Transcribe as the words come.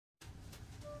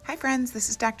Hi friends, this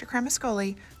is Dr.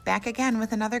 Cremascoli, back again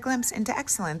with another glimpse into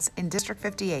excellence in District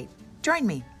 58. Join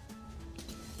me.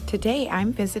 Today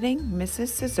I'm visiting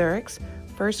Mrs. Szczurek's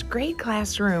first grade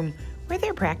classroom where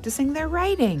they're practicing their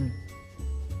writing.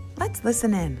 Let's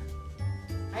listen in.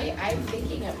 I'm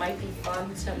thinking it might be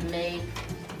fun to make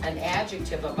an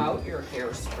adjective about your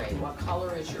hairspray. What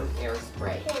color is your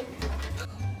hairspray?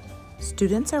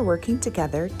 Students are working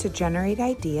together to generate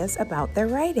ideas about their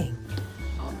writing.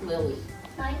 Lily.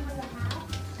 Mine has a hat.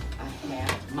 A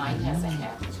hat. Mine has a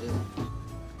hat too.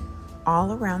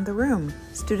 All around the room,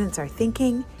 students are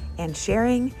thinking and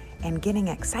sharing and getting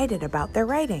excited about their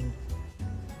writing.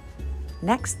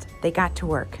 Next, they got to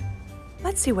work.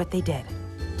 Let's see what they did.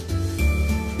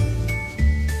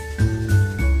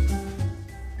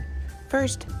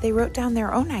 First, they wrote down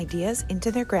their own ideas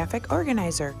into their graphic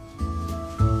organizer.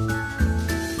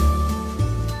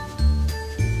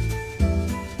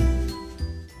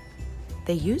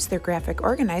 They used their graphic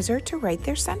organizer to write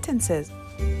their sentences.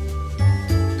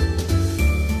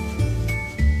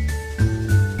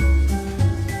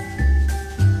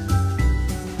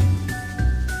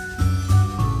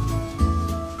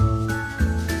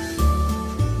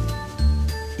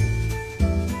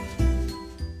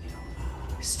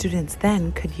 Students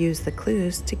then could use the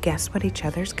clues to guess what each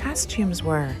other's costumes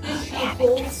were. Are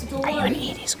you an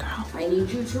 80s girl? I need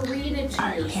you to read it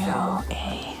to yourself.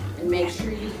 And make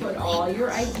sure you put all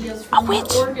your ideas A from witch.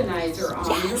 the organizer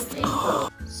on your paper.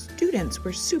 Students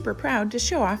were super proud to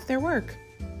show off their work.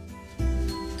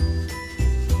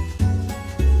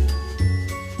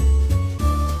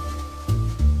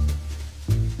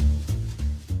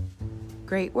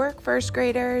 Great work, first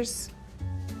graders.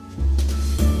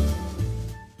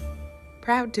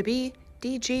 Proud to be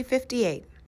DG58.